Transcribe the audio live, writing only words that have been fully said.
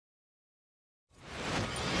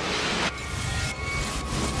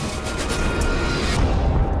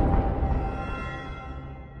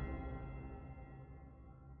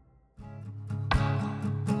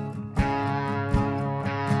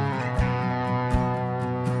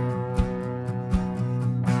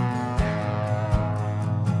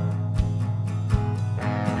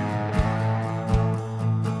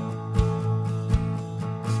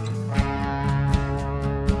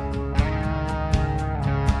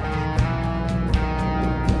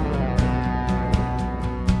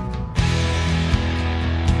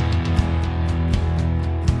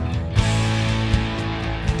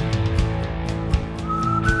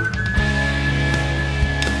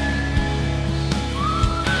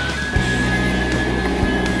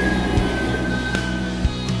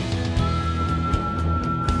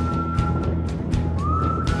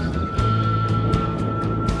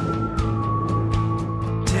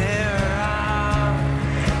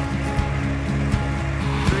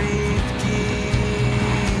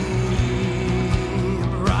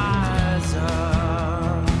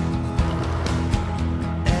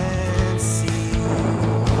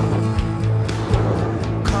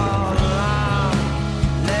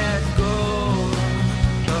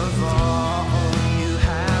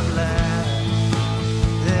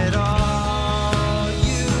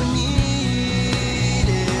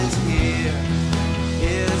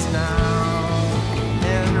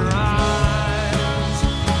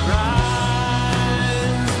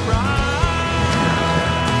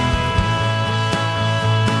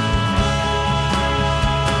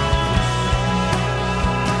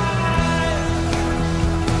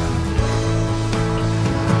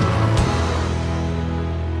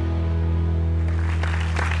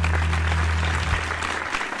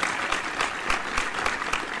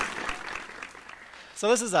So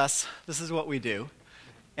this is us. This is what we do.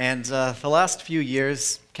 And the last few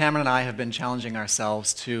years, Cameron and I have been challenging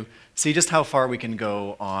ourselves to see just how far we can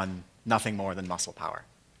go on nothing more than muscle power.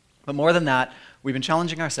 But more than that, we've been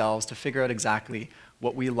challenging ourselves to figure out exactly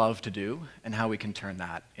what we love to do and how we can turn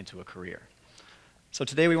that into a career. So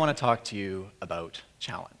today we want to talk to you about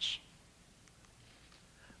challenge.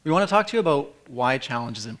 We want to talk to you about why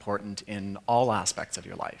challenge is important in all aspects of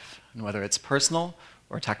your life. And whether it's personal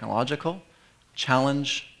or technological,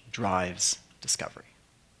 challenge drives discovery.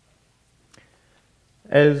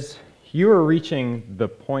 As you are reaching the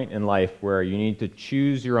point in life where you need to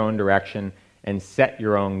choose your own direction and set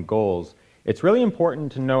your own goals, it's really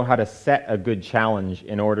important to know how to set a good challenge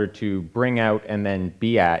in order to bring out and then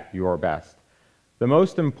be at your best. The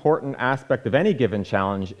most important aspect of any given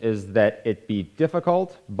challenge is that it be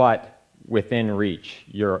difficult, but within reach.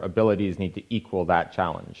 Your abilities need to equal that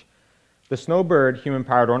challenge. The Snowbird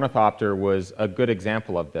human-powered ornithopter was a good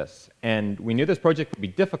example of this, and we knew this project would be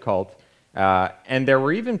difficult, and there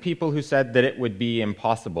were even people who said that it would be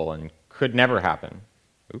impossible and could never happen.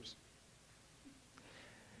 Oops.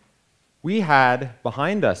 We had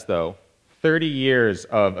behind us, though, 30 years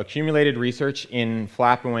of accumulated research in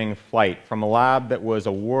flap and wing flight from a lab that was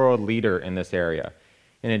a world leader in this area.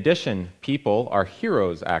 In addition, people, our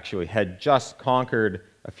heroes actually, had just conquered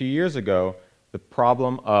a few years ago the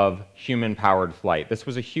problem of human-powered flight. This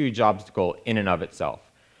was a huge obstacle in and of itself.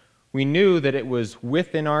 We knew that it was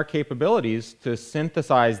within our capabilities to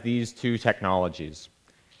synthesize these two technologies.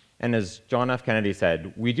 And as John F. Kennedy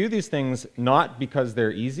said, we do these things not because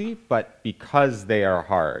they're easy, but because they are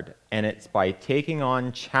hard. And it's by taking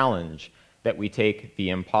on challenge that we take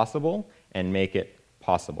the impossible and make it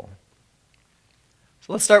possible.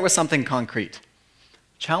 So let's start with something concrete.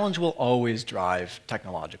 Challenge will always drive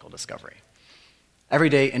technological discovery.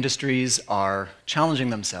 Everyday industries are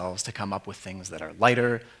challenging themselves to come up with things that are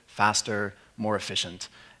lighter, faster, more efficient.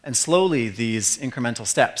 And slowly, these incremental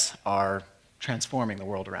steps are transforming the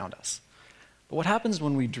world around us. But what happens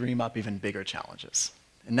when we dream up even bigger challenges?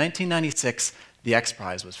 In 1996, the X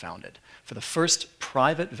Prize was founded for the first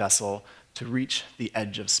private vessel to reach the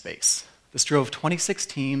edge of space. This drove 26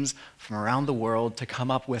 teams from around the world to come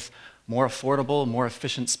up with more affordable, more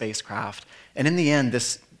efficient spacecraft. And in the end,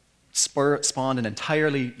 this spawned an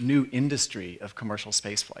entirely new industry of commercial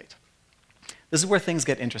spaceflight. This is where things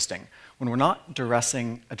get interesting, when we're not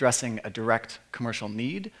addressing a direct commercial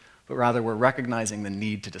need, but rather we're recognizing the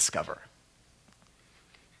need to discover.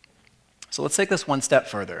 So let's take this one step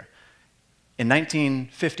further. In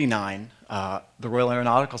 1959, the Royal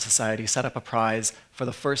Aeronautical Society set up a prize for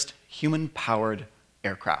the first human-powered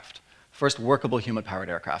aircraft, first workable human-powered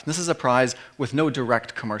aircraft. And this is a prize with no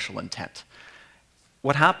direct commercial intent.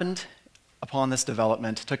 What happened upon this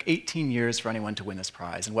development, it took 18 years for anyone to win this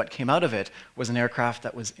prize, and what came out of it was an aircraft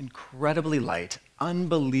that was incredibly light,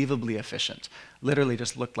 unbelievably efficient, literally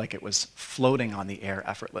just looked like it was floating on the air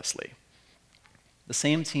effortlessly. The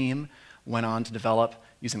same team went on to develop,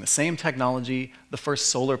 using the same technology, the first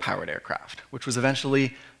solar-powered aircraft, which was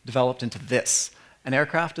eventually developed into this, an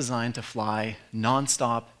aircraft designed to fly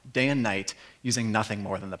nonstop, day and night, using nothing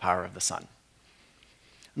more than the power of the sun.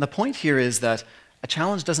 And the point here is that a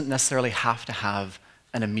challenge doesn't necessarily have to have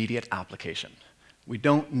an immediate application. We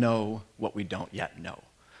don't know what we don't yet know.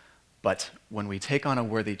 But when we take on a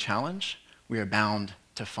worthy challenge, we are bound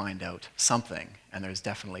to find out something, and there's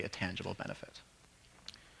definitely a tangible benefit.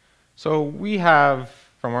 So we have,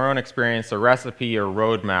 from our own experience, a recipe or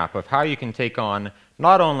roadmap of how you can take on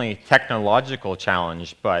not only technological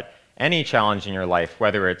challenge, but any challenge in your life,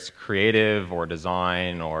 whether it's creative or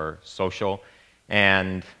design or social.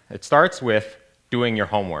 And it starts with doing your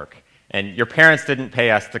homework. And your parents didn't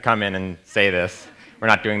pay us to come in and say this. We're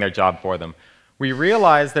not doing their job for them. We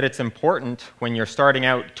realize that it's important when you're starting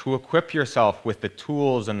out to equip yourself with the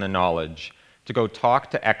tools and the knowledge to go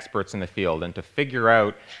talk to experts in the field and to figure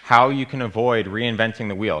out how you can avoid reinventing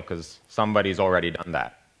the wheel, because somebody's already done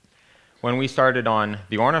that. When we started on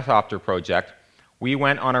the Ornithopter project, we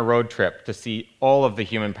went on a road trip to see all of the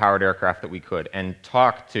human-powered aircraft that we could and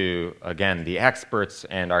talk to, again, the experts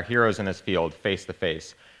and our heroes in this field face to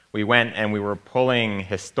face. We went and we were pulling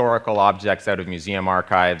historical objects out of museum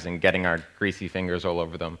archives and getting our greasy fingers all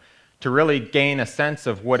over them to really gain a sense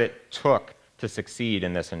of what it took to succeed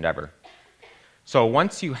in this endeavor. So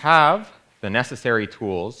once you have the necessary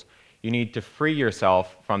tools, you need to free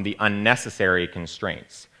yourself from the unnecessary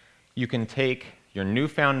constraints. You can take your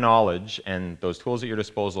newfound knowledge and those tools at your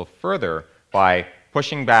disposal further by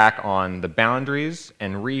pushing back on the boundaries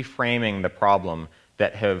and reframing the problem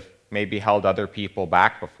that have maybe held other people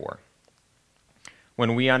back before.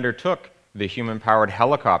 When we undertook the human-powered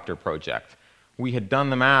helicopter project, we had done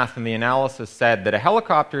the math, and the analysis said that a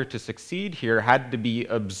helicopter to succeed here had to be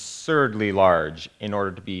absurdly large in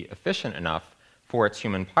order to be efficient enough for its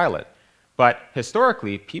human pilot. But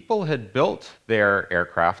historically, people had built their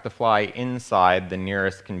aircraft to fly inside the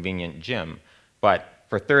nearest convenient gym. But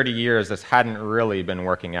for 30 years, this hadn't really been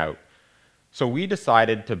working out. So we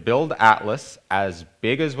decided to build Atlas as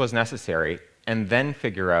big as was necessary and then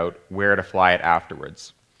figure out where to fly it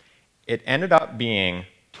afterwards. It ended up being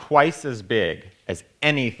twice as big as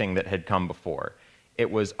anything that had come before. It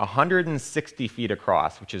was 160 feet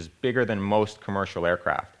across, which is bigger than most commercial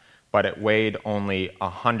aircraft, but it weighed only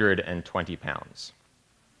 120 pounds.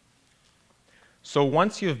 So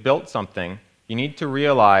once you've built something, you need to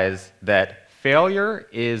realize that failure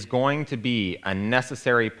is going to be a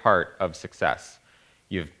necessary part of success.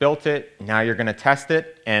 You've built it, now you're going to test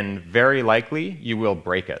it, and very likely you will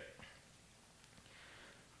break it.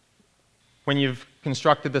 When you've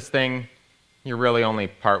constructed this thing, you're really only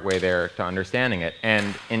partway there to understanding it.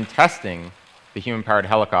 And in testing the human-powered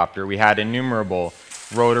helicopter, we had innumerable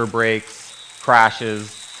rotor breaks,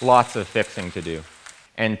 crashes, lots of fixing to do.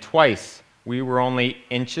 And twice, we were only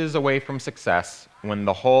inches away from success when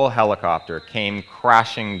the whole helicopter came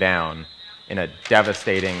crashing down in a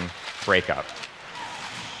devastating breakup.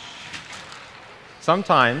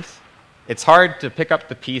 Sometimes, it's hard to pick up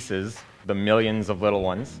the pieces, the millions of little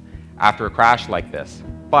ones, after a crash like this.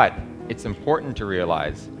 But it's important to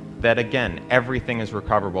realize that, again, everything is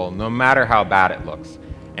recoverable, no matter how bad it looks.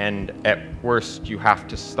 And at worst, you have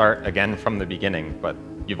to start again from the beginning, but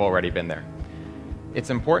you've already been there. It's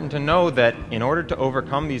important to know that in order to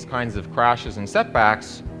overcome these kinds of crashes and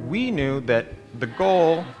setbacks, we knew that the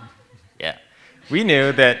goal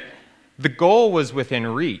was within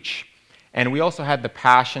reach. And we also had the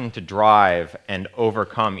passion to drive and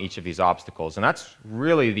overcome each of these obstacles. And that's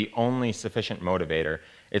really the only sufficient motivator.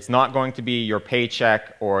 It's not going to be your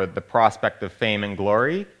paycheck or the prospect of fame and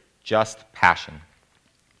glory, just passion.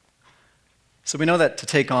 So we know that to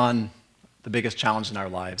take on the biggest challenge in our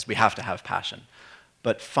lives, we have to have passion.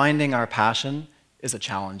 But finding our passion is a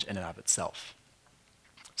challenge in and of itself.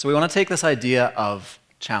 So we want to take this idea of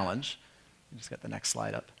challenge. Just get the next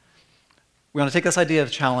slide up. We want to take this idea of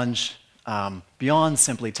challenge beyond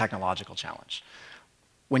simply technological challenge.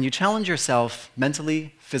 When you challenge yourself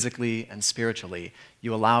mentally, physically, and spiritually,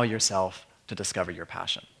 you allow yourself to discover your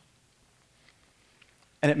passion.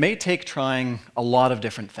 And it may take trying a lot of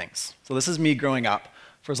different things. So this is me growing up.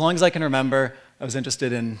 For as long as I can remember, I was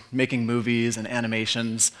interested in making movies and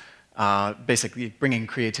animations, basically bringing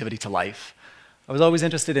creativity to life. I was always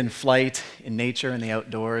interested in flight, in nature, and the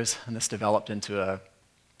outdoors, and this developed into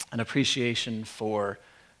an appreciation for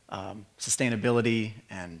sustainability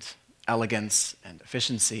and elegance and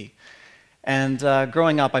efficiency. And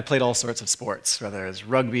growing up, I played all sorts of sports, whether it was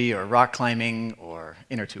rugby or rock climbing or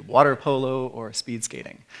inner tube water polo or speed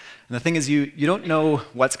skating. And the thing is, you don't know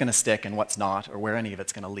what's going to stick and what's not, or where any of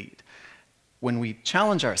it's going to lead. When we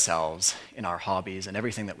challenge ourselves in our hobbies and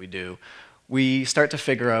everything that we do, we start to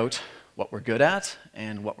figure out what we're good at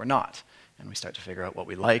and what we're not. And we start to figure out what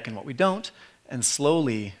we like and what we don't. And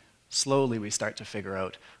slowly we start to figure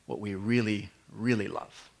out what we really, really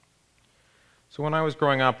love. So when I was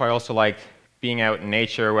growing up, I also liked being out in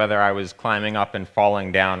nature, whether I was climbing up and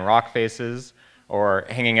falling down rock faces or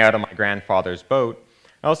hanging out on my grandfather's boat.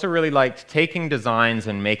 I also really liked taking designs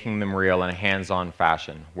and making them real in a hands-on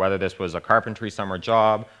fashion, whether this was a carpentry summer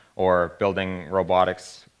job or building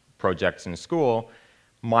robotics projects in school.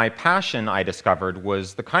 My passion, I discovered,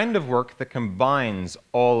 was the kind of work that combines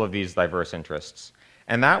all of these diverse interests.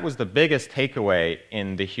 And that was the biggest takeaway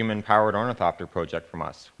in the human-powered Ornithopter project from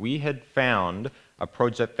us. We had found a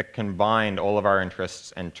project that combined all of our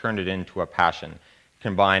interests and turned it into a passion,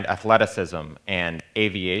 combined athleticism and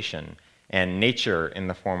aviation and nature in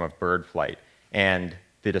the form of bird flight. And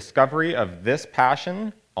the discovery of this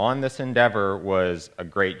passion on this endeavor was a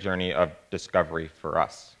great journey of discovery for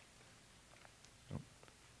us.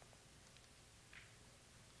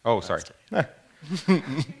 Oh, sorry.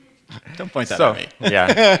 Don't point that at me.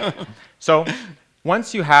 Yeah. So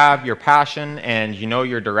once you have your passion and you know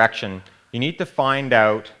your direction, you need to find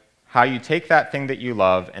out how you take that thing that you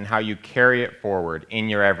love and how you carry it forward in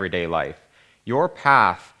your everyday life. Your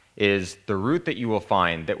path is the route that you will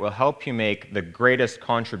find that will help you make the greatest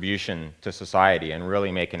contribution to society and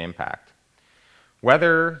really make an impact.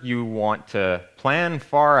 Whether you want to plan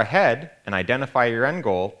far ahead and identify your end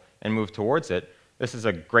goal and move towards it, this is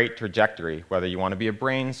a great trajectory, whether you want to be a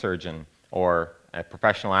brain surgeon or a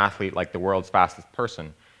professional athlete like the world's fastest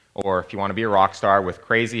person, or if you want to be a rock star with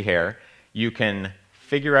crazy hair, you can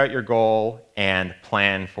figure out your goal and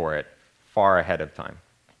plan for it far ahead of time.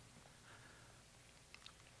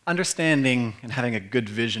 understanding and having a good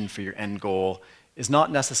vision for your end goal is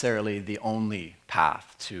not necessarily the only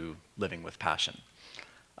path to living with passion.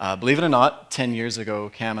 Believe it or not, 10 years ago,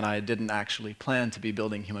 Cam and I didn't actually plan to be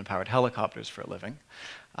building human-powered helicopters for a living.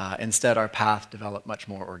 Instead, our path developed much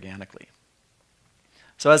more organically.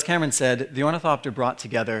 So as Cameron said, the Ornithopter brought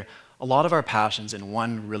together a lot of our passions in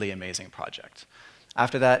one really amazing project.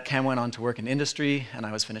 After that, Cam went on to work in industry, and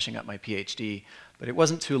I was finishing up my PhD, but it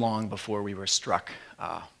wasn't too long before we were struck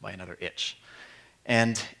by another itch.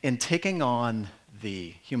 And in taking on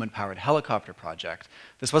the human-powered helicopter project,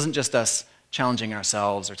 this wasn't just us challenging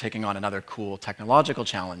ourselves or taking on another cool technological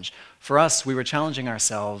challenge. For us, we were challenging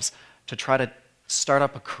ourselves to try to start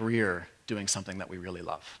up a career doing something that we really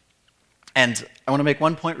love. And I want to make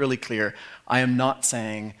one point really clear. I am not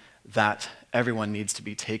saying that everyone needs to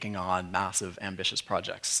be taking on massive, ambitious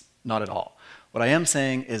projects. Not at all. What I am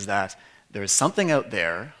saying is that there is something out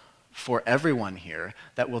there for everyone here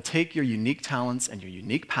that will take your unique talents and your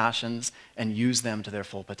unique passions and use them to their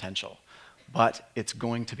full potential. But it's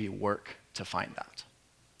going to be work to find that.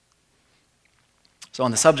 So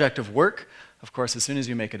on the subject of work, of course, as soon as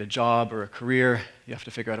you make it a job or a career, you have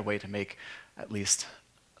to figure out a way to make at least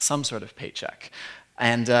some sort of paycheck.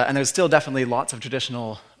 And there's still definitely lots of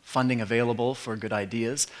traditional funding available for good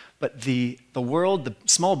ideas, but the world, the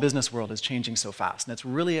small business world is changing so fast, and it's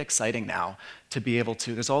really exciting now to be able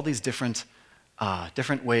to, there's all these different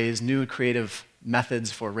ways, new creative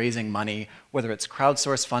methods for raising money, whether it's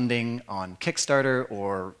crowdsourced funding on Kickstarter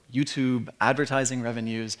or YouTube advertising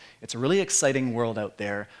revenues. It's a really exciting world out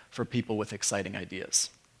there for people with exciting ideas.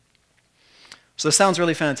 So this sounds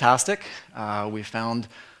really fantastic. We found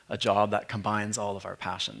a job that combines all of our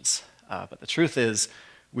passions. But the truth is,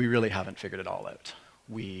 we really haven't figured it all out.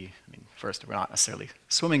 First, we're not necessarily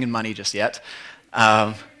swimming in money just yet.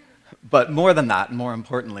 But more than that, and more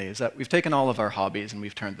importantly, is that we've taken all of our hobbies and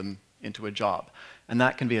we've turned them into a job. And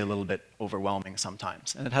that can be a little bit overwhelming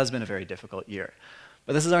sometimes. And it has been a very difficult year.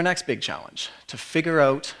 But this is our next big challenge, to figure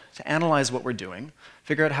out, to analyze what we're doing,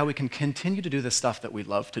 figure out how we can continue to do the stuff that we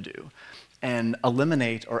love to do, and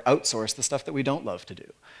eliminate or outsource the stuff that we don't love to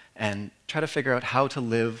do, and try to figure out how to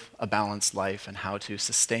live a balanced life and how to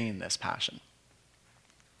sustain this passion.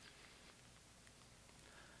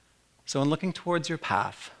 So in looking towards your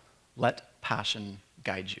path, let passion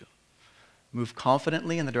guide you. Move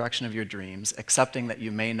confidently in the direction of your dreams, accepting that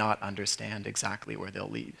you may not understand exactly where they'll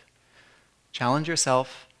lead. Challenge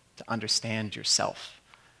yourself to understand yourself,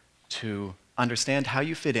 to understand how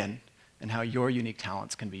you fit in and how your unique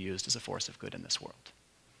talents can be used as a force of good in this world.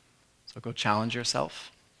 So go challenge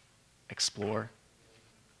yourself, explore,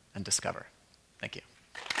 and discover. Thank you.